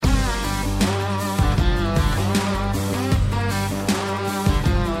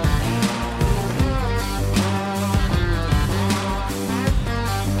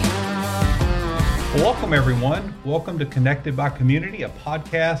Welcome, everyone. Welcome to Connected by Community, a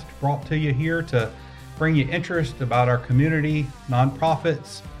podcast brought to you here to bring you interest about our community,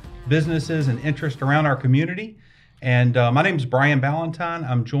 nonprofits, businesses, and interest around our community. And my name is Brian Ballantyne.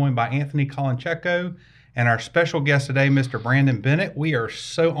 I'm joined by Anthony Colancheco and our special guest today, Mr. Brandon Bennett. We are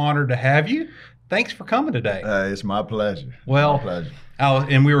so honored to have you. Thanks for coming today. It's my pleasure. Well, my pleasure.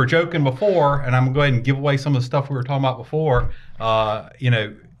 And we were joking before, and I'm going to go ahead and give away some of the stuff we were talking about before.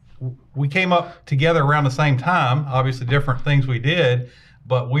 We came up together around the same time, obviously different things we did,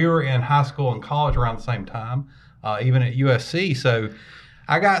 but we were in high school and college around the same time, even at USC. So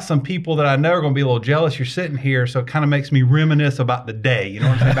I got some people that I know are going to be a little jealous you're sitting here, so it kind of makes me reminisce about the day, you know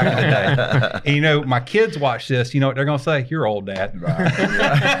what I'm saying, back in the day. And, you know, my kids watch this, you know what they're going to say? You're old, Dad. Right.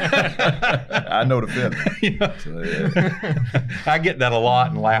 I know the feeling. You know? So, yeah. I get that a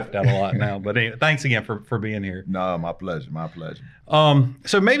lot and laughed at a lot now, but anyway, thanks again for being here. No, my pleasure, my pleasure.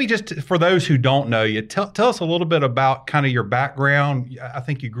 So maybe just for those who don't know you, tell us a little bit about kind of your background. I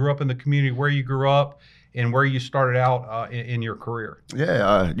think you grew up in the community, where you grew up, and where you started out in your career.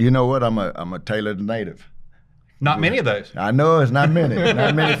 Yeah, you know what? I'm a Taylor native. Not many of those. I know it's not many,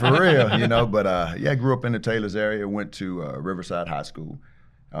 not many for real, you know. But I grew up in the Taylor's area. Went to Riverside High School.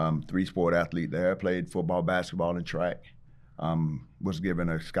 3-sport athlete there. Played football, basketball, and track. Was given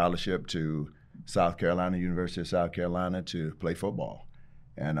a scholarship to South Carolina, University of South Carolina, to play football,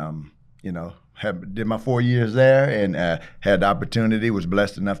 and did my 4 years there, and had the opportunity. Was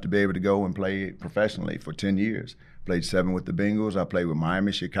blessed enough to be able to go and play professionally for 10 years. Played 7 with the Bengals. I played with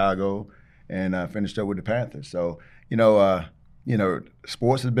Miami, Chicago, and finished up with the Panthers. So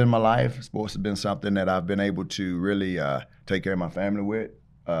sports has been my life. Sports has been something that I've been able to really take care of my family with.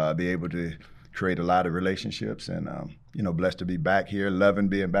 Be able to create a lot of relationships, and blessed to be back here, loving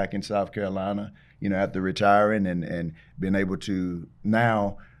being back in South Carolina, after retiring, and being able to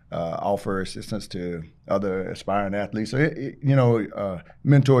now offer assistance to other aspiring athletes. So,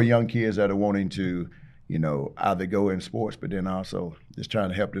 mentor young kids that are wanting to, either go in sports, but then also just trying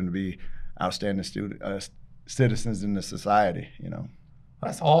to help them to be outstanding citizens in the society,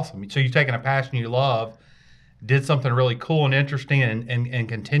 That's awesome. So you've taken a passion you love, did something really cool and interesting, and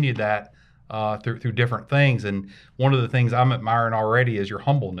continued that through different things. And one of the things I'm admiring already is your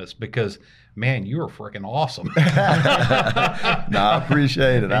humbleness, because, man, you are freaking awesome. No, I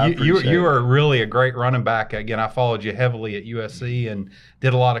appreciate it. You are really a great running back. Again, I followed you heavily at USC and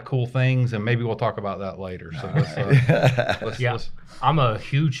did a lot of cool things, and maybe we'll talk about that later. So I'm a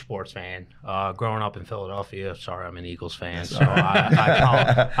huge sports fan. Growing up in Philadelphia, sorry, I'm an Eagles fan. So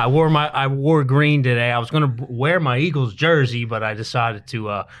I wore green today. I was going to wear my Eagles jersey, but I decided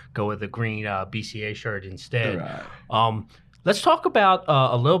to go with the green BCA shirt instead. Right. Let's talk about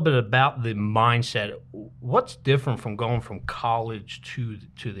a little bit about the mindset. What's different from going from college to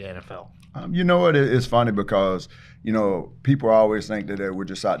the NFL? You know what? It's funny because, people always think that we're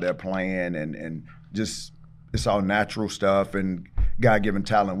just out there playing and just it's all natural stuff and God-given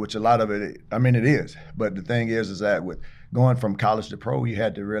talent, which a lot of it is. But the thing is that with going from college to pro, you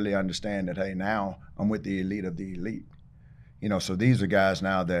had to really understand that, hey, now I'm with the elite of the elite. So these are guys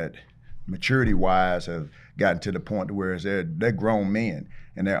now that maturity-wise have gotten to the point to where they're grown men,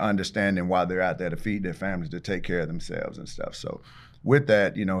 and they're understanding why they're out there to feed their families, to take care of themselves and stuff. So with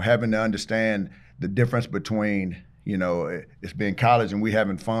that, having to understand the difference between, it's been college and we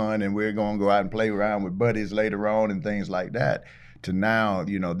having fun and we're going to go out and play around with buddies later on and things like that, to now,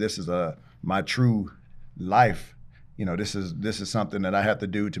 this is my true life. This is something that I have to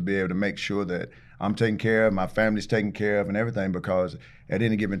do to be able to make sure that I'm taken care of, my family's taken care of, and everything, because at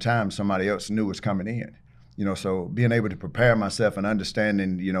any given time, somebody else new is coming in. So being able to prepare myself and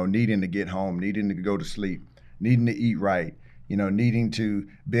understanding, needing to get home, needing to go to sleep, needing to eat right, needing to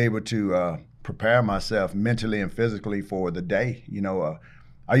be able to prepare myself mentally and physically for the day.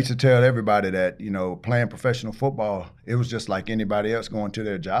 I used to tell everybody that, playing professional football, it was just like anybody else going to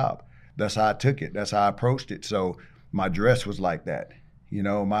their job. That's how I took it. That's how I approached it. So my dress was like that.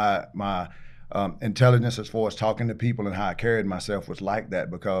 My intelligence as far as talking to people and how I carried myself was like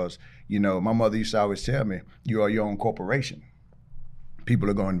that, because, my mother used to always tell me, you are your own corporation. People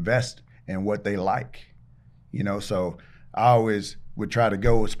are going to invest in what they like, so I always would try to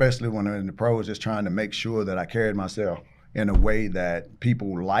go, especially when I'm in the pros, just trying to make sure that I carried myself in a way that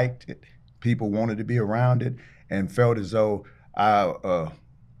people liked it, people wanted to be around it, and felt as though I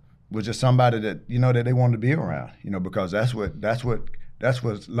was just somebody that, that they wanted to be around, because that's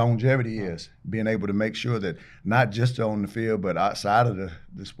what longevity is, being able to make sure that not just on the field, but outside of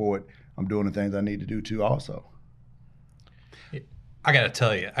the sport, I'm doing the things I need to do too also. I got to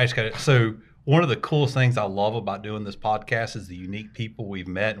tell you, so one of the coolest things I love about doing this podcast is the unique people we've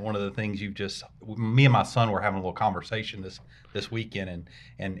met. And one of the things you've just me and my son were having a little conversation this weekend,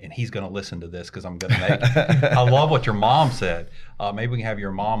 and he's going to listen to this because I'm going to make it. I love what your mom said. Maybe we can have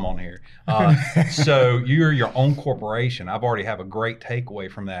your mom on here. So you're your own corporation. I've already have a great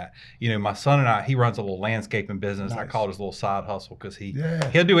takeaway from that. My son and I, he runs a little landscaping business. Nice. I call it his little side hustle because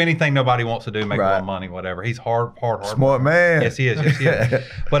he'll do anything nobody wants to do, make a little money, whatever. He's hard. Smart man. Yes, he is. Yes, he is.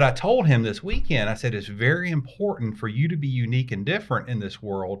 But I told him this weekend, I said, it's very important for you to be unique and different in this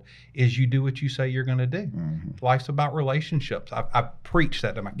world is you do what you say you're going to do. Mm-hmm. Life's about relationships. I preach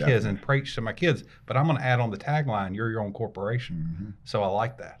that to my kids and preach to my kids, but I'm going to add on the tagline, you're your own corporation. Mm-hmm. So I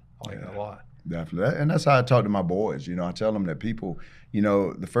like that. I like that a lot. Definitely. And that's how I talk to my boys. I tell them that people,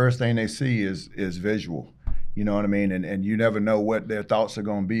 the first thing they see is visual. You know what I mean? And you never know what their thoughts are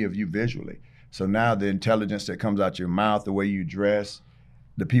going to be of you visually. So now the intelligence that comes out your mouth, the way you dress,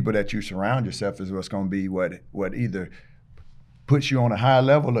 the people that you surround yourself is what's going to be what either puts you on a high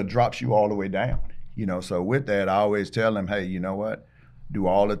level or drops you all the way down. So with that, I always tell them, hey, you know what? Do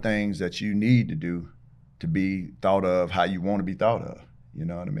all the things that you need to do to be thought of how you want to be thought of. You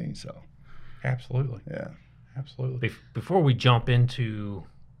know what I mean? So. Absolutely. Yeah. Absolutely. Before we jump into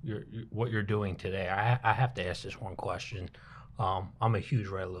what you're doing today, I have to ask this one question. I'm a huge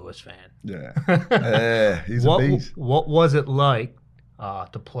Ray Lewis fan. Yeah. He's a beast. What was it like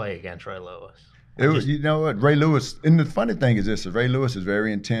to play against Ray Lewis? You know what? Ray Lewis, and the funny thing is this, Ray Lewis is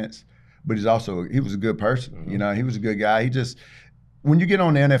very intense, but he was a good person. Mm-hmm. He was a good guy. When you get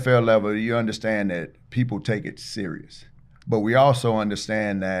on the NFL level, you understand that people take it serious. But we also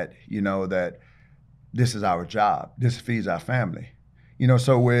understand that, that this is our job. This feeds our family.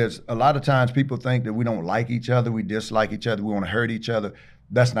 So whereas a lot of times people think that we don't like each other, we dislike each other, we want to hurt each other.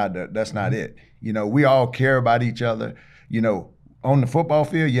 That's not it. We all care about each other. On the football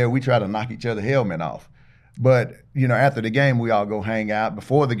field, we try to knock each other's helmet off. But, after the game, we all go hang out.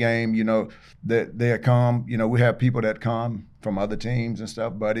 Before the game, they'll come. We have people that come from other teams and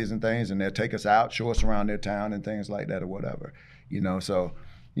stuff, buddies and things, and they'll take us out, show us around their town and things like that or whatever. So,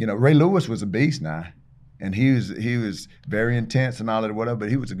 Ray Lewis was a beast now. And he was very intense and all that, whatever,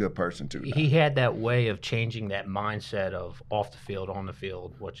 but he was a good person too. He had that way of changing that mindset of off the field, on the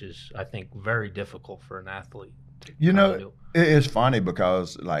field, which is, I think, very difficult for an athlete to do. It's funny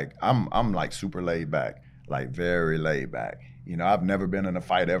because, I'm like super laid back, very laid back. I've never been in a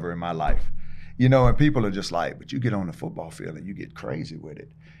fight ever in my life. And people are just like, but you get on the football field and you get crazy with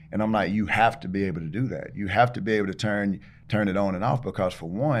it. And I'm like, you have to be able to do that. You have to be able to turn it on and off because, for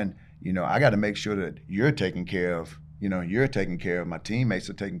one, I got to make sure that you're taken care of. You're taken care of. My teammates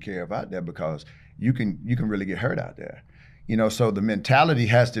are taken care of out there because you can really get hurt out there. So the mentality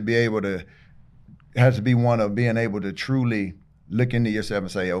has to be one of being able to truly look into yourself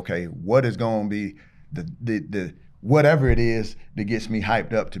and say, okay, what is going to be the whatever it is that gets me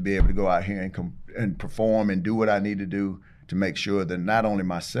hyped up to be able to go out here and perform and do what I need to do to make sure that not only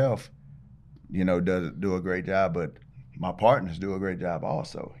myself, do a great job, but my partners do a great job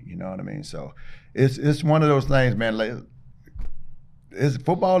also. You know what I mean? So it's one of those things, man.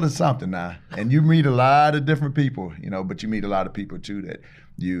 Football is something now, and you meet a lot of different people, but you meet a lot of people too that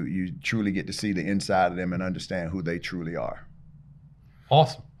you truly get to see the inside of them and understand who they truly are.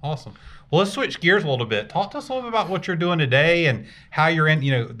 Awesome. Well, let's switch gears a little bit. Talk to us a little bit about what you're doing today and how you're in.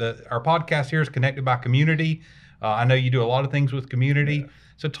 Our podcast here is Connected by Community. I know you do a lot of things with community. Yeah.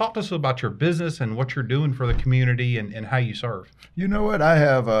 So talk to us about your business and what you're doing for the community and how you serve. You know what?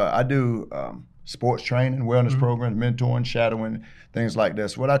 I do sports training, wellness programs, mentoring, shadowing, things like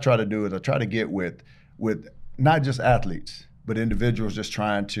this. What I try to do is I try to get with not just athletes, but individuals just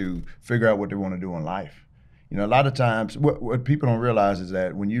trying to figure out what they want to do in life. A lot of times what people don't realize is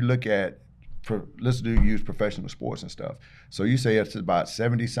that when you look at, use professional sports and stuff. So you say it's about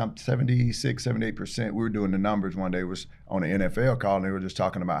 76, 78%. We were doing the numbers one day, was on the NFL call, and they were just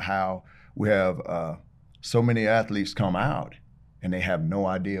talking about how we have so many athletes come out and they have no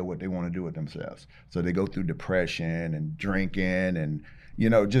idea what they want to do with themselves. So they go through depression and drinking and,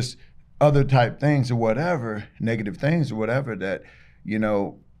 just other type things or whatever, negative things or whatever that,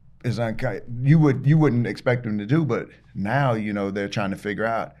 is you wouldn't expect them to do, but now, they're trying to figure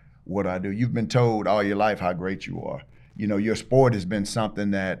out, what I do. You've been told all your life how great you are. Your sport has been something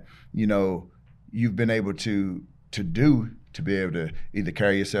that, you've been able to do to be able to either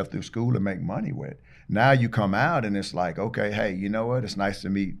carry yourself through school or make money with. Now you come out and it's like, okay, hey, you know what? It's nice to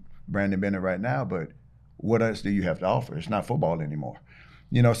meet Brandon Bennett right now, but what else do you have to offer? It's not football anymore.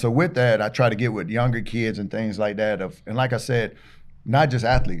 So with that, I try to get with younger kids and things like that. And like I said, not just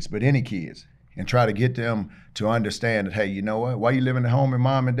athletes, but any kids. And try to get them to understand that, hey, you know what? While you living at home with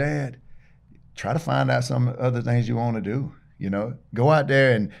mom and dad, try to find out some other things you want to do. Go out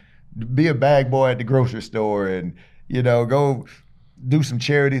there and be a bag boy at the grocery store, and go do some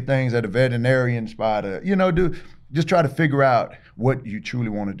charity things at a veterinarian spot. Just try to figure out what you truly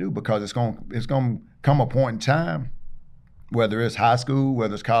want to do, because it's going to come a point in time, whether it's high school,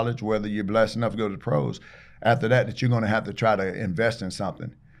 whether it's college, whether you're blessed enough to go to the pros, after that you're going to have to try to invest in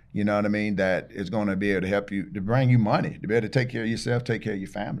something, you know what I mean, that is going to be able to help you, to bring you money, to be able to take care of yourself, take care of your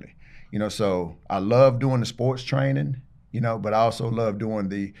family. So I love doing the sports training, but I also love doing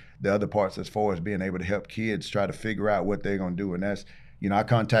the other parts as far as being able to help kids try to figure out what they're going to do. And that's, I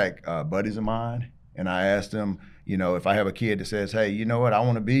contact buddies of mine, and I ask them, if I have a kid that says, hey, you know what, I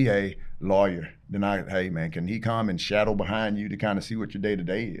want to be a lawyer, then hey man, can he come and shadow behind you to kind of see what your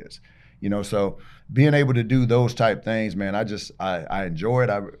day-to-day is? So being able to do those type things, man, I enjoy it.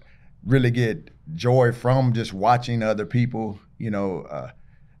 I really get joy from just watching other people,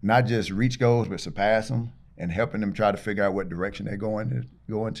 not just reach goals, but surpass them, and helping them try to figure out what direction they're going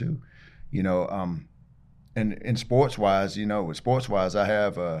to. And sports-wise, with sports-wise, I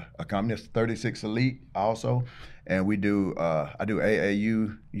have a company, 36 Elite also, and I do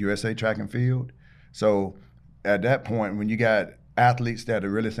AAU, USA Track and Field. So at that point, when you got athletes that are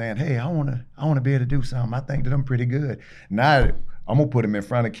really saying, hey, I want to be able to do something, I think that I'm pretty good. Now I'm going to put them in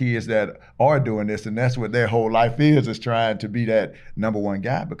front of kids that are doing this, and that's what their whole life is trying to be that number one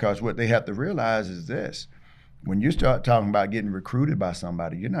guy, because what they have to realize is this. When you start talking about getting recruited by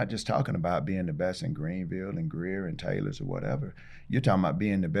somebody, you're not just talking about being the best in Greenville and Greer and Taylor's or whatever. You're talking about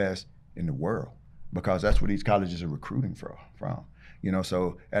being the best in the world, because that's what these colleges are recruiting from.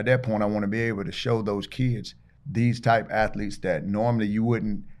 So at that point, I want to be able to show those kids these type athletes that normally you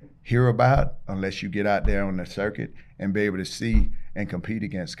wouldn't hear about unless you get out there on the circuit, and be able to see and compete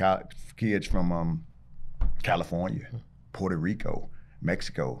against kids from California, Puerto Rico,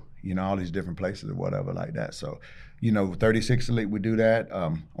 Mexico, all these different places or whatever like that. So, 36 Elite, we do that.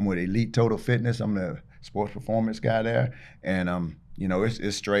 I'm with Elite Total Fitness. I'm the sports performance guy there. And,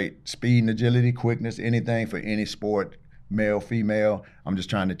 it's straight speed and agility, quickness, anything for any sport, male, female. I'm just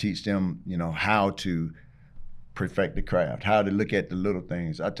trying to teach them, how to perfect the craft, how to look at the little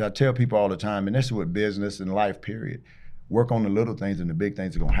things. I tell people all the time, and this is with business and life, period. Work on the little things, and the big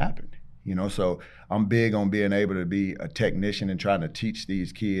things are going to happen. So I'm big on being able to be a technician and trying to teach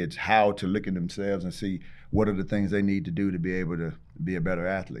these kids how to look at themselves and see what are the things they need to do to be able to be a better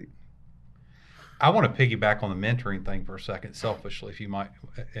athlete. I want to piggyback on the mentoring thing for a second, selfishly, if you might.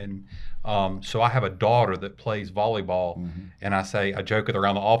 And so I have a daughter that plays volleyball, and I joke with her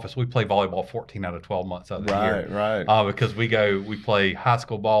around the office, we play volleyball 14 out of 12 months out of the year. Right. Because we play high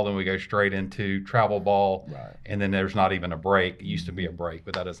school ball, then we go straight into travel ball, and then there's not even a break. It used to be a break,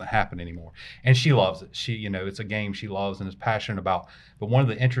 but that doesn't happen anymore. And she loves it. She, it's a game she loves and is passionate about. But one of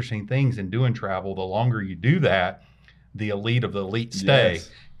the interesting things in doing travel, the longer you do that, the elite of the elite stay.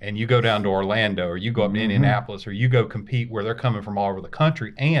 Yes. And you go down to Orlando, or you go up to Indianapolis, or you go compete where they're coming from all over the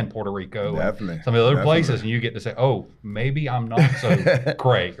country and Puerto Rico and some of the other places, and you get to say, oh, maybe I'm not so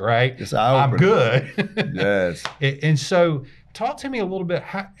great, right? I'm good. Yes. And so talk to me a little bit,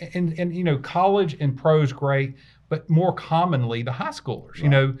 how, and college and pros, great, but more commonly the high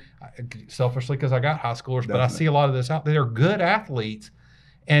schoolers, selfishly because I got high schoolers, but I see a lot of this out there. They're good athletes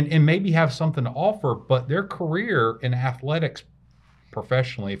and maybe have something to offer, but their career in athletics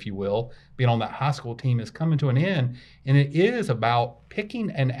professionally, if you will, being on that high school team is coming to an end. And it is about picking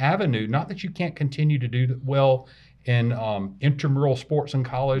an avenue, not that you can't continue to do well in intramural sports in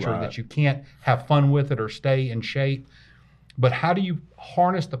college, or that you can't have fun with it or stay in shape, but how do you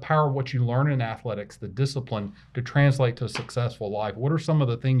harness the power of what you learn in athletics, the discipline, to translate to a successful life? What are some of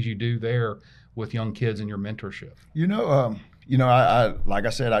the things you do there with young kids in your mentorship? I like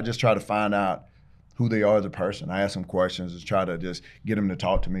I said, I just try to find out who they are as a person. I ask them questions to try to just get them to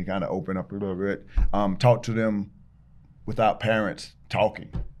talk to me, kind of open up a little bit. Talk to them without parents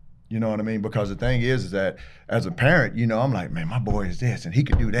talking. You know what I mean? Because the thing is that as a parent, I'm like, man, my boy is this, and he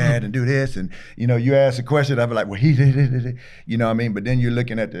could do that and do this. And, you ask a question, I'd be like, well, he did it. You know what I mean? But then you're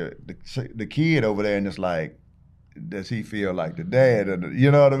looking at the kid over there, and it's like, does he feel like the dad?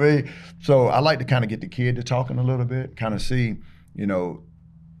 You know what I mean? So I like to kind of get the kid to talking a little bit, kind of see,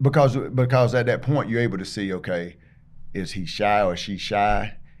 because at that point you're able to see, okay, is he shy or is she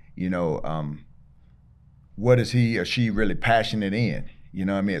shy? What is he or she really passionate in? You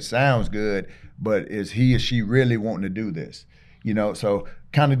know what I mean? It sounds good, but is he or she really wanting to do this? So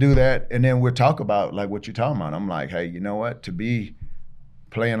kind of do that, and then we'll talk about like what you're talking about. I'm like, hey, you know what? To be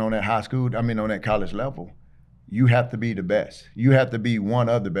playing on that on that college level, you have to be the best. You have to be one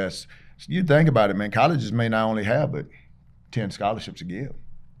of the best. You think about it, man, colleges may not only have but 10 scholarships to give.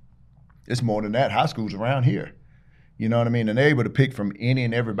 It's more than that. High schools around here. You know what I mean? And they're able to pick from any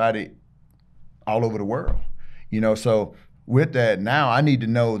and everybody all over the world. So with that, now I need to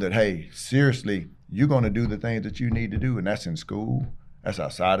know that, hey, seriously, you're going to do the things that you need to do, and that's in school, that's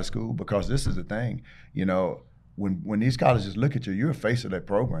outside of school, because this is the thing. When these colleges look at you, you're a face of that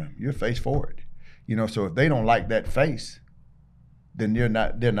program. You're a face for it. So if they don't like that face, then they're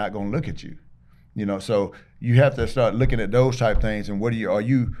not going to look at you. So you have to start looking at those type things, and are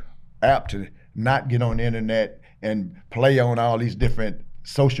you apt to not get on the internet and play on all these different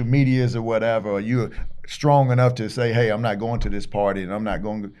social medias or whatever? Are you strong enough to say, hey, I'm not going to this party and I'm not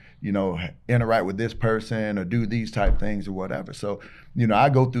going to, interact with this person or do these type things or whatever. So, I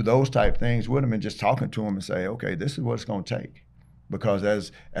go through those type things with them and just talking to them and say, okay, this is what it's going to take. Because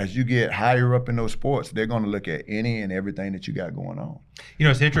as you get higher up in those sports, they're going to look at any and everything that you got going on.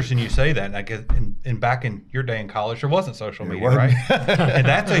 It's interesting you say that. And I guess back in your day in college, there wasn't social media, right? And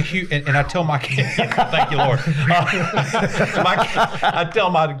that's a huge. And I tell my kids, thank you, Lord. I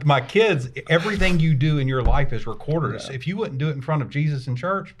tell my kids, everything you do in your life is recorded. Yeah. If you wouldn't do it in front of Jesus in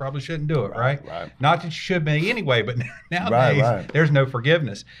church, probably shouldn't do it, right? Not that you should be anyway, but nowadays there's no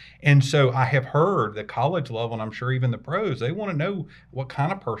forgiveness. And so I have heard the college level, and I'm sure even the pros, they want to know what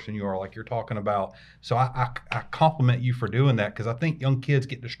kind of person you are, like you're talking about. So I compliment you for doing that, because I think young kids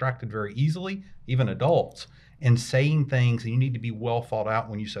get distracted very easily, even adults, and saying things, and you need to be well thought out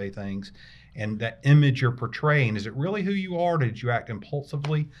when you say things. And that image you're portraying, is it really who you are? Did you act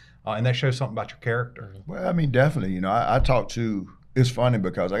impulsively? And that shows something about your character. Well, I mean, definitely. I talk to, it's funny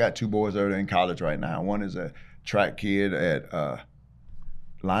because I got two boys that are in college right now. One is a track kid at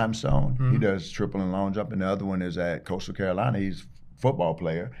Limestone. Mm-hmm. He does triple and long jump, and the other one is at Coastal Carolina. He's a football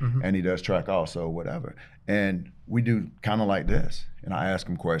player, and he does track also, whatever. And we do kind of like this. And I ask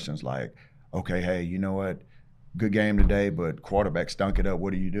him questions like, okay, hey, you know what? Good game today, but quarterback stunk it up.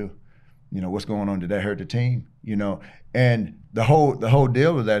 What do you do? What's going on? Did that hurt the team? And the whole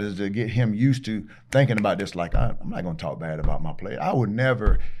deal with that is to get him used to thinking about this. Like, I'm not going to talk bad about my player. I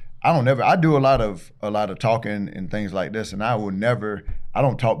do a lot of talking and things like this, and I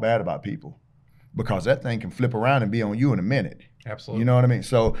don't talk bad about people, because that thing can flip around and be on you in a minute. Absolutely. You know what I mean?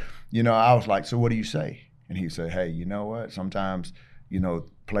 So, I was like, so what do you say? And he said, hey, you know what? Sometimes,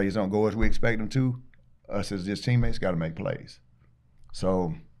 plays don't go as we expect them to. Us as just teammates got to make plays.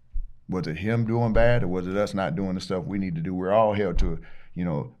 So was it him doing bad, or was it us not doing the stuff we need to do? We're all held to,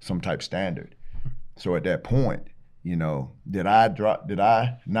 some type standard. So at that point, did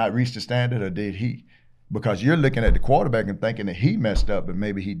I not reach the standard, or did he? Because you're looking at the quarterback and thinking that he messed up, but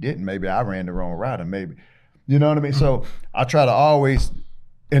maybe he didn't. Maybe I ran the wrong route, and maybe, you know what I mean? So I try to always,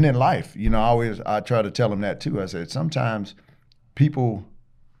 and in life, I try to tell them that too. I said, sometimes people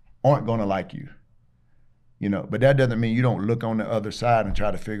aren't going to like you, but that doesn't mean you don't look on the other side and try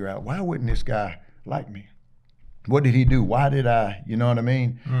to figure out, why wouldn't this guy like me? What did he do? Why did I, you know what I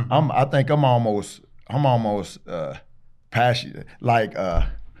mean? Mm-hmm. I think I'm almost passionate, like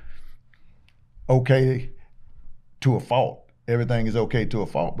okay to a fault. Everything is okay to a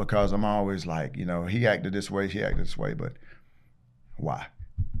fault, because I'm always like, he acted this way, but why?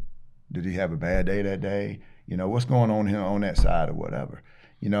 Did he have a bad day that day? What's going on here on that side or whatever?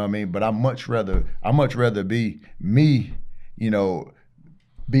 You know what I mean? But I much rather be me,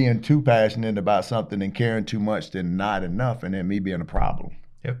 being too passionate about something and caring too much than not enough, and then me being a problem.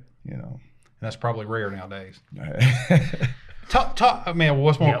 Yep. And that's probably rare nowadays.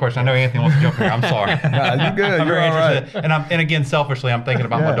 What's more question? I know Anthony wants to jump in here. I'm sorry. Nah, you good. I'm You're very all interested. Right. And again, selfishly, I'm thinking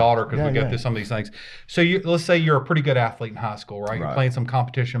about my daughter, because we go through some of these things. So let's say you're a pretty good athlete in high school, right? You're playing some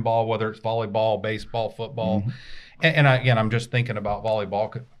competition ball, whether it's volleyball, baseball, football. Mm-hmm. And I'm just thinking about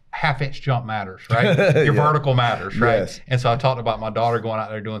volleyball. Half-inch jump matters, right? Your vertical matters, right? Yes. And so I talked about my daughter going out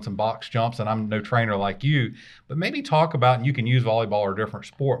there doing some box jumps, and I'm no trainer like you, but maybe talk about, and you can use volleyball or a different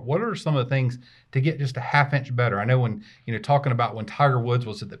sport, what are some of the things to get just a half-inch better? I know when, talking about when Tiger Woods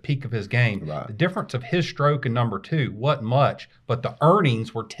was at the peak of his game, the difference of his stroke and number two wasn't much, but the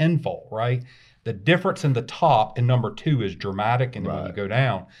earnings were tenfold, right? The difference in the top and number two is dramatic, and then when you go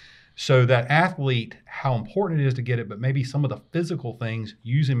down. So that athlete, how important it is to get it, but maybe some of the physical things,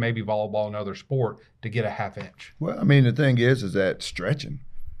 using maybe volleyball and other sport to get a half-inch. Well, I mean, the thing is that stretching.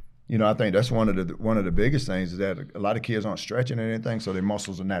 I think that's one of the biggest things, is that a lot of kids aren't stretching or anything, so their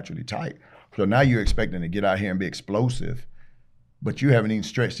muscles are naturally tight. So now you're expecting to get out here and be explosive, but you haven't even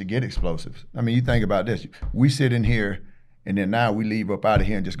stretched to get explosive. I mean, you think about this. We sit in here, and then now we leave up out of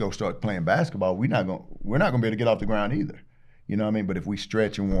here and just go start playing basketball. We're not going to be able to get off the ground either. You know what I mean? But if we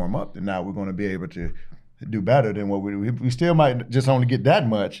stretch and warm up, then now we're going to be able to do better than what we still might just only get that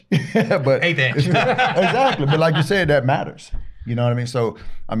much. But exactly. But like you said, that matters. You know what I mean? So,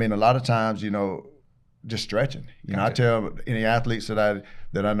 I mean, a lot of times, just stretching. You know, I Gotcha. tell any athletes that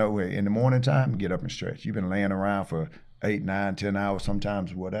I know, in the morning time, get up and stretch. You've been laying around for 8, 9, 10 hours,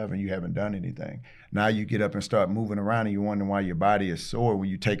 sometimes whatever, and you haven't done anything. Now you get up and start moving around, and you wonder why your body is sore when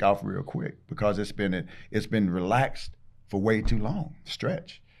you take off real quick, because it's been relaxed for way too long.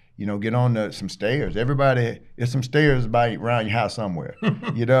 Stretch. You know, get on some stairs. Everybody, there's some stairs around your house somewhere.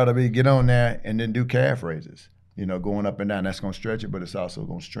 You know what I mean? Get on there and then do calf raises. You know, going up and down. That's going to stretch it, but it's also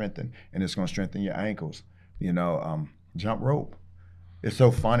going to strengthen, and it's going to strengthen your ankles. You know, jump rope. It's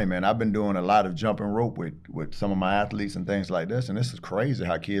so funny, man. I've been doing a lot of jumping rope with some of my athletes and things like this, and this is crazy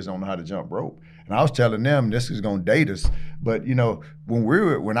how kids don't know how to jump rope. And I was telling them this is going to date us, but you know,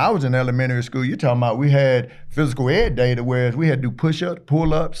 when I was in elementary school, you're talking about we had physical ed data, whereas we had to do push-ups,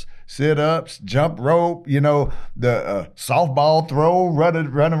 pull-ups, sit-ups, jump rope, you know, the softball throw, run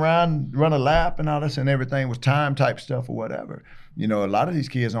around, run a lap, and all this, and everything was time type stuff or whatever. You know, a lot of these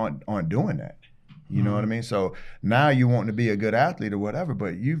kids aren't doing that. You know what I mean? So now you want to be a good athlete or whatever,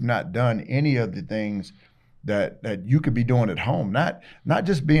 but you've not done any of the things that you could be doing at home. Not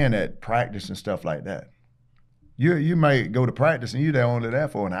just being at practice and stuff like that. You might go to practice and you're only there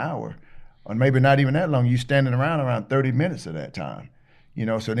for an hour, or maybe not even that long. You standing around 30 minutes of that time. You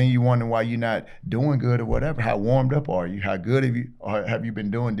know, so then you wonder why you're not doing good or whatever. How warmed up are you? How good have you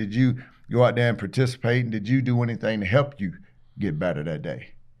been doing? Did you go out there and participate? And did you do anything to help you get better that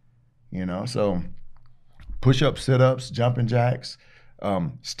day? You know, so push-ups, sit-ups, jumping jacks,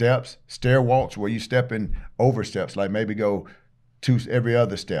 steps, stair walks where you stepping over steps, like maybe go every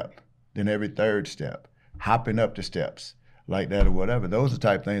other step, then every third step, hopping up the steps like that or whatever. Those are the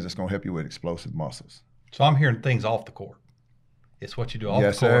type of things that's going to help you with explosive muscles. So I'm hearing things off the court. It's what you do off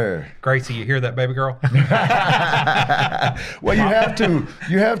Yes, the court. sir. Gracie, you hear that, baby girl? Well, you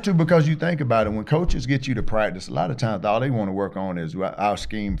have to because you think about it. When coaches get you to practice, a lot of times all they want to work on is our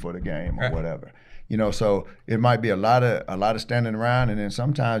scheme for the game or whatever. You know, so it might be a lot of standing around, and then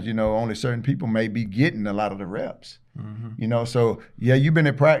sometimes, you know, only certain people may be getting a lot of the reps. Mm-hmm. You know, so yeah, you've been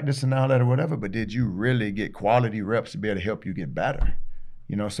in practice and all that or whatever, but did you really get quality reps to be able to help you get better?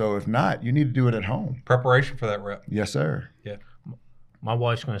 You know, so if not, you need to do it at home. Preparation for that rep. Yes, sir. Yeah. My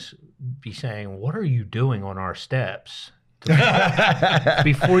wife's going to be saying, "What are you doing on our steps?"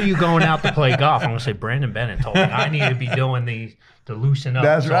 Before you going out to play golf, I'm going to say, Brandon Bennett told me I need to be doing to loosen up.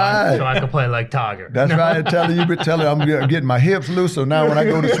 That's right. So I can play like Tiger. That's right. Tell her I'm getting my hips loose. So now when I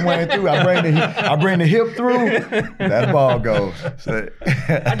go to swing through, I bring the hip through. That ball goes. So.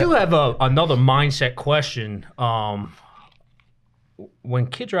 I do have another mindset question. When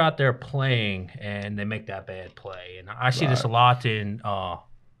kids are out there playing and they make that bad play, and I see this a lot in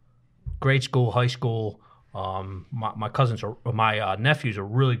grade school, high school. My cousins or my nephew's a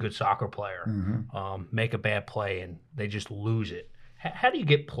really good soccer player. Mm-hmm. Make a bad play and they just lose it. How do you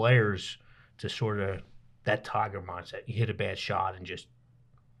get players to sort of that Tiger mindset? You hit a bad shot and just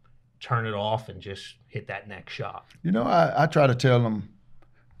turn it off and just hit that next shot. You know, I try to tell them,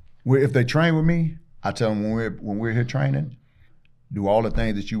 if they train with me, I tell them when we're here training, do all the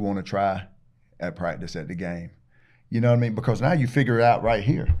things that you want to try at practice at the game. You know what I mean? Because now you figure it out right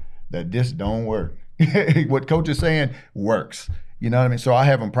here that this don't work. What coach is saying works. You know what I mean? So I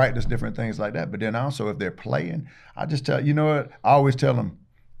have them practice different things like that. But then also if they're playing, I just tell, you know what? I always tell them,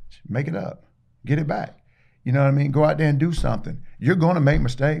 make it up. Get it back. You know what I mean? Go out there and do something. You're going to make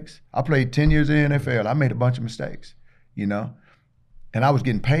mistakes. I played 10 years in the NFL. I made a bunch of mistakes, you know? And I was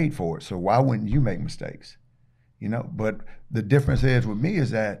getting paid for it. So why wouldn't you make mistakes? You know? But the difference is with me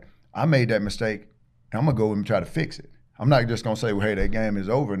is that I made that mistake and I'm going to go and try to fix it. I'm not just going to say, well, hey, that game is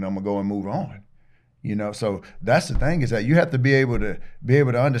over and I'm going to go and move on. You know, so that's the thing is that you have to be able to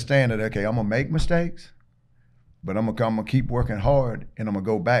understand that, okay, I'm gonna make mistakes, but I'm gonna keep working hard and I'm gonna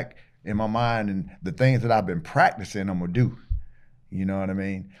go back in my mind and the things that I've been practicing, I'm gonna do. You know what I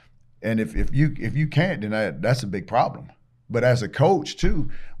mean? And if you can't, then that's a big problem. But as a coach too,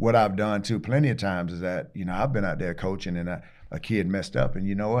 what I've done too plenty of times is that, you know, I've been out there coaching and a kid messed up, and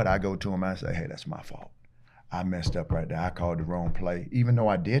you know what? I go to him and I say, hey, that's my fault. I messed up right there. I called the wrong play, even though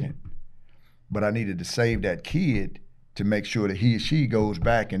I didn't. But I needed to save that kid to make sure that he or she goes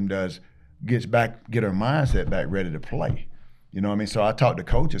back and get her mindset back ready to play. You know what I mean? So I talk to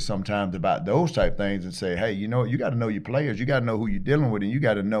coaches sometimes about those type things and say, hey, you know, you got to know your players. You got to know who you're dealing with, and you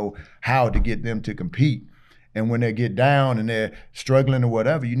got to know how to get them to compete. And when they get down and they're struggling or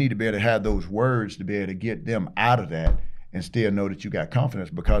whatever, you need to be able to have those words to be able to get them out of that and still know that you got confidence.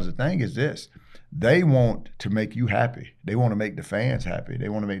 Because the thing is this, they want to make you happy. They want to make the fans happy. They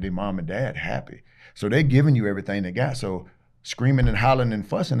want to make their mom and dad happy. So they're giving you everything they got. So screaming and hollering and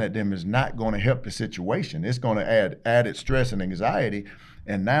fussing at them is not going to help the situation. It's going to add added stress and anxiety.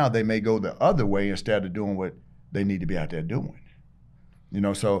 And now they may go the other way instead of doing what they need to be out there doing.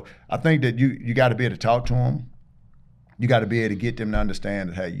 So I think that you got to be able to talk to them. You got to be able to get them to understand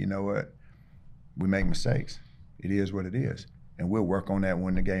that, hey, you know what? We make mistakes. It is what it is. And we'll work on that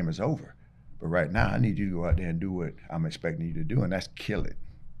when the game is over. But right now, I need you to go out there and do what I'm expecting you to do, and that's kill it.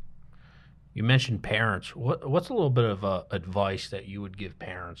 You mentioned parents. What's a little bit of advice that you would give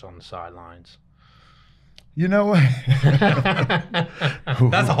parents on the sidelines? You know what?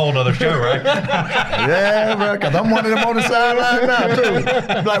 That's a whole other show, right? Yeah, bro, because I'm one of them on the sideline now, too.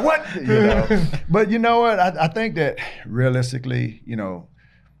 I'm like, what? But you know what? I think that realistically,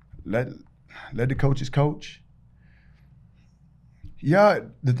 let the coaches coach. Yeah,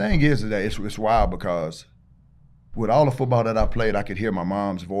 the thing is that it's wild because with all the football that I played, I could hear my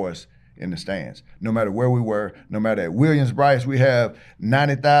mom's voice in the stands. No matter where we were, no matter at Williams-Brice, we have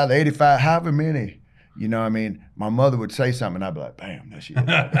 90,000, 85, however many. My mother would say something, and I'd be like, bam, there she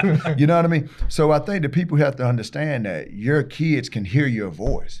is. You know what I mean? So I think that people have to understand that your kids can hear your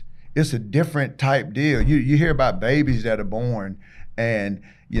voice. It's a different type deal. You hear about babies that are born, and,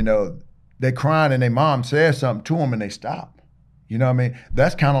 they're crying, and their mom says something to them, and they stop. You know what I mean?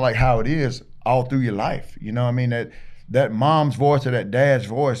 That's kind of like how it is all through your life. You know what I mean? That mom's voice or that dad's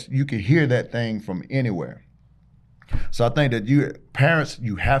voice, you can hear that thing from anywhere. So I think that parents,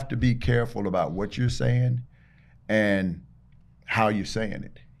 you have to be careful about what you're saying and how you're saying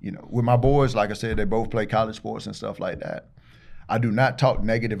it. With my boys, like I said, they both play college sports and stuff like that. I do not talk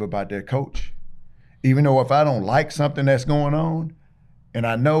negative about their coach. Even though if I don't like something that's going on and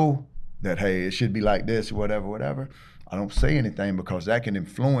I know that, hey, it should be like this, whatever, I don't say anything because that can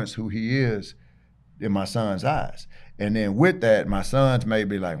influence who he is in my son's eyes. And then with that, my sons may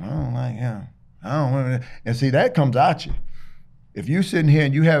be like, well, I don't like him. I don't want to. And see, that comes at you. If you sitting here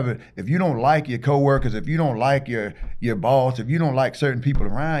and if you don't like your coworkers, if you don't like your boss, if you don't like certain people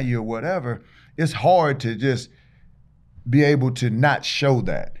around you or whatever, it's hard to just be able to not show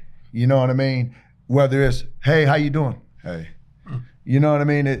that. You know what I mean? Whether it's, hey, how you doing? Hey. You know what I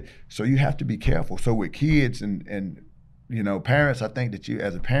mean? So you have to be careful. So with kids and parents, I think that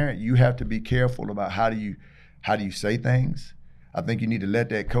as a parent, you have to be careful about how do you say things. I think you need to let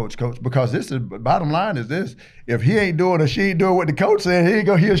that coach because bottom line is this: if he ain't doing or she ain't doing what the coach said, he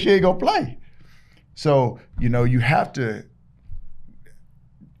or she ain't gonna play. So you have to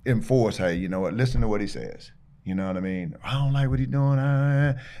enforce. Hey, you know what? Listen to what he says. You know what I mean? I don't like what he's doing.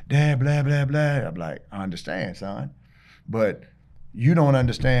 Dad, blah blah blah. I'm like, I understand, son, but you don't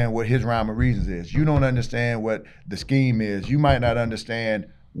understand what his rhyme of reasons is. You don't understand what the scheme is. You might not understand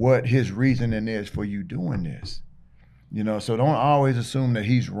what his reasoning is for you doing this. So don't always assume that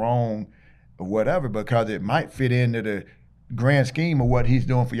he's wrong or whatever, because it might fit into the grand scheme of what he's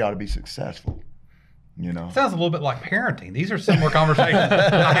doing for y'all to be successful. Sounds a little bit like parenting. These are similar conversations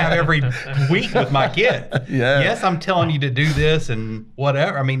I have every week with my kids. Yeah. Yes, I'm telling you to do this and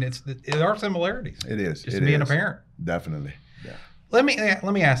whatever. I mean, there are similarities. It is. Just being a parent. Definitely. Yeah. Let me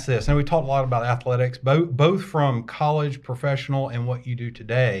ask this. And we talked a lot about athletics, both from college, professional, and what you do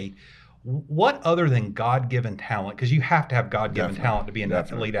today. What other than God-given talent, because you have to have God-given talent to be an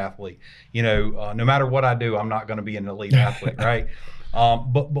elite athlete. No matter what I do, I'm not going to be an elite athlete, right?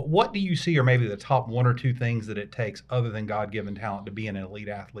 But what do you see are maybe the top one or two things that it takes other than God-given talent to be an elite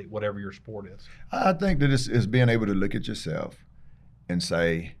athlete, whatever your sport is? I think that it's being able to look at yourself and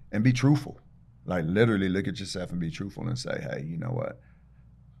say, and be truthful. Like literally look at yourself and be truthful and say, hey, you know what?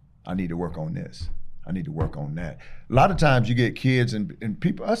 I need to work on this. I need to work on that. A lot of times you get kids and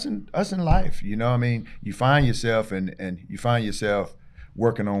people, us in life, you find yourself and you find yourself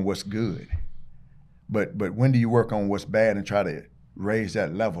working on what's good. But when do you work on what's bad and try to raise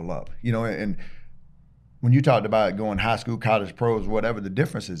that level up? And when you talked about going high school, college, pros, whatever, the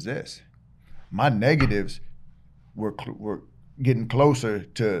difference is this. My negatives were getting closer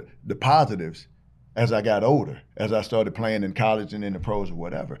to the positives as I got older, as I started playing in college and in the pros or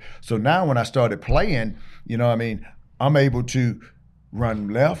whatever. So now when I started playing, I'm able to run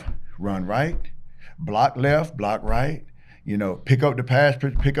left, run right, block left, block right, pick up the pass,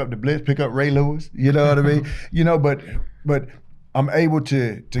 pick up the blitz, pick up Ray Lewis, you know what I mean? But I'm able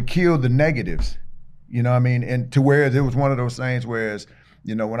to kill the negatives, and to where it was one of those things whereas,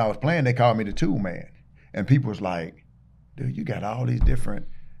 when I was playing, they called me the tool man. And people was like, dude, you got all these different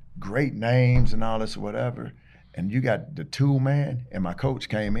great names and all this whatever, and you got the tool man. And my coach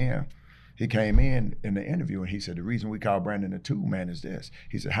came in. He came in the interview and he said, the reason we call Brandon the tool man is this.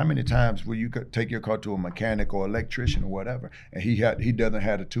 He said, how many times will you take your car to a mechanic or electrician or whatever, and he doesn't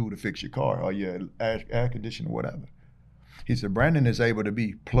have a tool to fix your car or your air conditioner or whatever? He said, Brandon is able to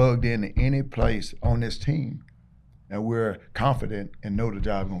be plugged into any place on this team and we're confident and know the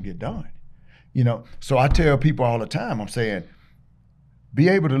job's gonna get done. You know, so I tell people all the time, I'm saying, be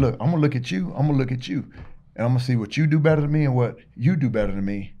able to look. I'm gonna look at you. I'm gonna look at you, and I'm gonna see what you do better than me and what you do better than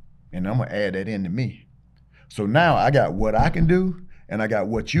me, and I'm gonna add that into me. So now I got what I can do, and I got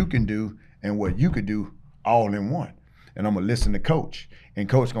what you can do, and what you could do all in one. And I'm gonna listen to coach, and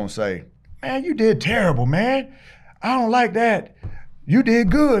coach gonna say, man, you did terrible, man. I don't like that. You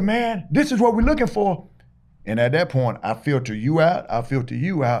did good, man. This is what we're looking for. And at that point, I filter you out,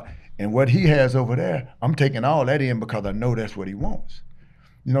 and what he has over there, I'm taking all that in because I know that's what he wants.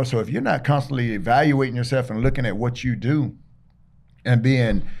 You know, so if you're not constantly evaluating yourself and looking at what you do and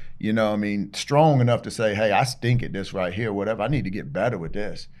being, you know, I mean, strong enough to say, hey, I stink at this right here, whatever, I need to get better with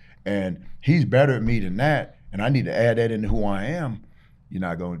this. And he's better at me than that, and I need to add that into who I am. You're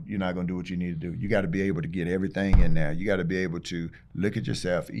not gonna do what you need to do. You got to be able to get everything in there. You got to be able to look at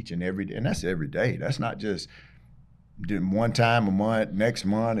yourself each and every day, and that's every day. That's not just one time a month, next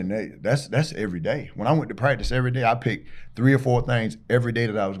month, and that's every day. When I went to practice every day, I picked 3 or 4 things every day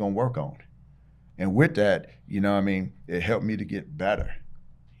that I was gonna work on. And with that, you know what I mean, it helped me to get better.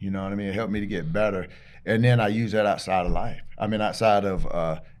 You know what I mean? It helped me to get better. And then I use that outside of life. I mean, outside of,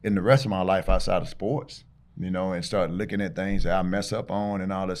 in the rest of my life, outside of sports, you know, and start looking at things that I mess up on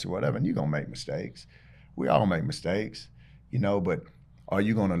and all this or whatever. And you're gonna make mistakes. We all make mistakes, you know, but are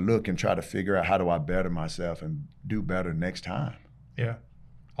you gonna look and try to figure out how do I better myself and do better next time? Yeah.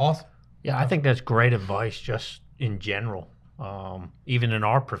 Awesome. Yeah, I think that's great advice just in general. Even in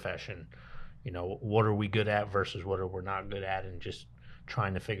our profession, you know, what are we good at versus what are we not good at, and just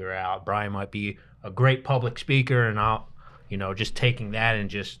trying to figure out. Brian might be a great public speaker, and I'll, you know, just taking that and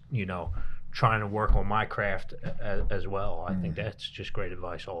just, you know, trying to work on my craft as well. I think that's just great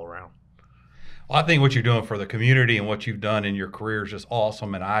advice all around. Well, I think what you're doing for the community and what you've done in your career is just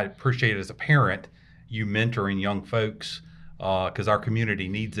awesome, and I appreciate it as a parent, you mentoring young folks, because our community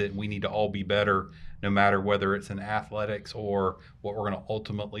needs it, and we need to all be better, no matter whether it's in athletics or what we're going to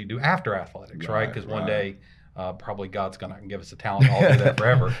ultimately do after athletics, right? Because one day, probably God's going to give us the talent to all do that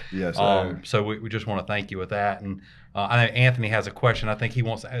forever. Yes, so we just want to thank you with that. And I know Anthony has a question. I think he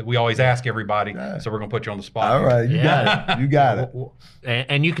wants. We always ask everybody, so we're going to put you on the spot. All right, you got it. You got it.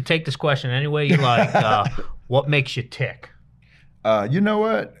 And you could take this question any way you like. What makes you tick? You know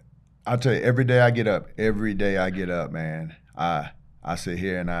what? I'll tell you, every day I get up, man, I sit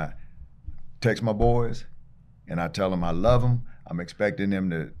here and I text my boys and I tell them I love them. I'm expecting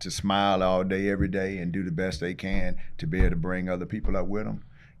them to smile all day, every day, and do the best they can to be able to bring other people up with them.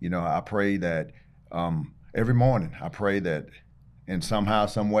 You know, I pray that every morning, I pray that in somehow,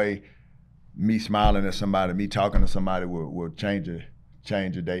 some way, me smiling at somebody, me talking to somebody will change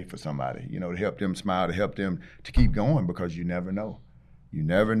a day for somebody, you know, to help them smile, to help them to keep going, because you never know. You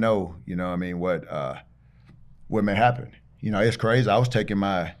never know, you know what I mean, what may happen. You know, it's crazy. I was taking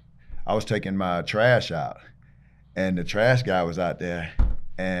my trash out, and the trash guy was out there,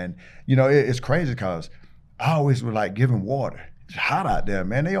 and you know, it's crazy because I always would like give him water. It's hot out there,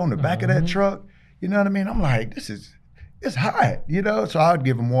 man. They on the back of that truck, you know what I mean? I'm like, it's hot, you know? So I'd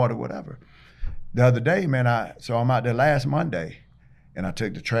give him water, whatever. The other day, man, I'm out there last Monday, and I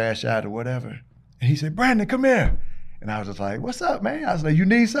took the trash out or whatever, and he said, Brandon, come here. And I was just like, what's up, man? I was like, you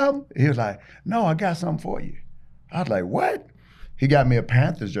need something? He was like, no, I got something for you. I was like, what? He got me a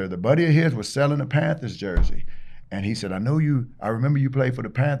Panthers jersey. A buddy of his was selling a Panthers jersey. And he said, I remember you played for the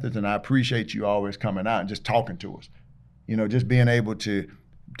Panthers, and I appreciate you always coming out and just talking to us. You know, just being able to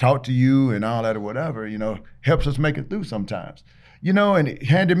talk to you and all that or whatever, you know, helps us make it through sometimes. You know, and he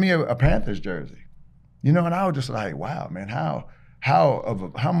handed me a Panthers jersey. You know, and I was just like, wow, man, how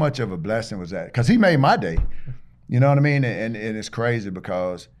much of a blessing was that? Because he made my day. You know what I mean? And it's crazy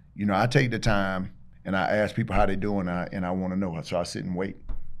because, you know, I take the time and I ask people how they doing, and I want to know. So I sit and wait.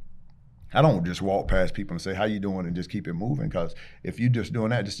 I don't just walk past people and say, how you doing, and just keep it moving, because if you're just doing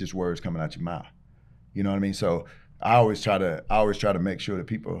that, it's just words coming out your mouth. You know what I mean? So I always try to make sure that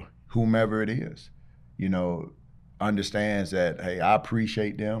people, whomever it is, you know, understands that, hey, I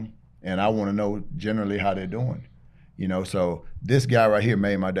appreciate them, and I want to know generally how they're doing. You know, so this guy right here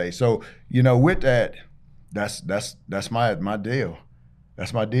made my day. So, you know, with that, that's my deal.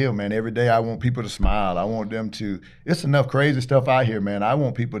 That's my deal, man. Every day I want people to smile. I want them to, it's enough crazy stuff out here, man. I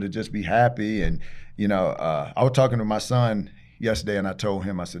want people to just be happy. And, you know, I was talking to my son yesterday, and I told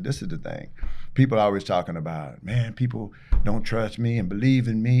him, I said, this is the thing. People are always talking about, man, people don't trust me and believe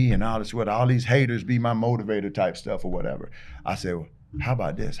in me and all this, what, all these haters be my motivator type stuff or whatever. I said, well, how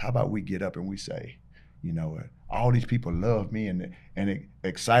about this? How about we get up and we say, you know what, all these people love me and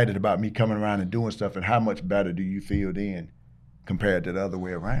excited about me coming around and doing stuff, and how much better do you feel then compared to the other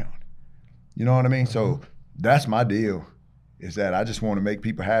way around? You know what I mean? So that's my deal, is that I just want to make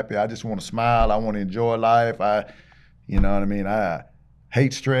people happy. I just want to smile. I want to enjoy life. You know what I mean? I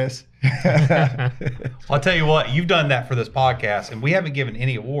hate stress. I'll tell you what, you've done that for this podcast, and we haven't given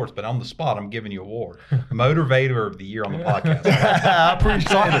any awards, but on the spot, I'm giving you an award. Motivator of the Year on the podcast.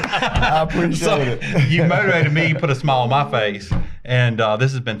 I appreciate it. You motivated me, put a smile on my face, and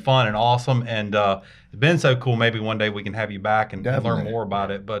this has been fun and awesome, and it's been so cool. Maybe one day we can have you back and learn more about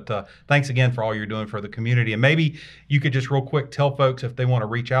it. But thanks again for all you're doing for the community. And maybe you could just real quick tell folks, if they want to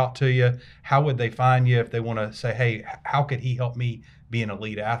reach out to you, how would they find you? If they want to say, hey, how could he help me be an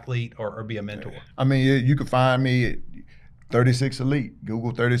elite athlete or be a mentor? I mean, you can find me at 36 Elite.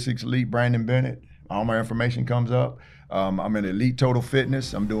 Google 36 Elite Brandon Bennett. All my information comes up. I'm in Elite Total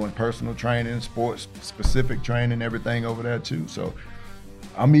Fitness. I'm doing personal training, sports specific training, everything over there too. So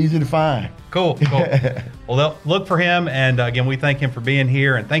I'm easy to find. Cool. Well, look for him. And again, we thank him for being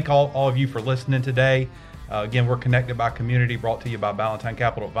here, and thank all of you for listening today. Again, we're Connected by Community, brought to you by Ballantine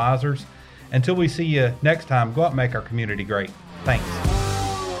Capital Advisors. Until we see you next time, go out and make our community great. Thanks.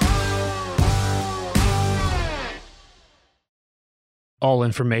 All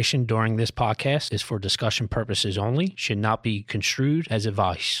information during this podcast is for discussion purposes only, should not be construed as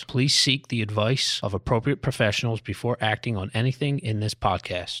advice. Please seek the advice of appropriate professionals before acting on anything in this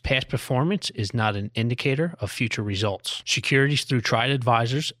podcast. Past performance is not an indicator of future results. Securities through Triad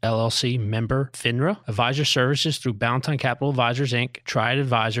Advisors, LLC, member FINRA. Advisor services through Ballantine Capital Advisors, Inc., Triad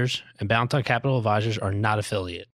Advisors, and Ballantine Capital Advisors are not affiliate.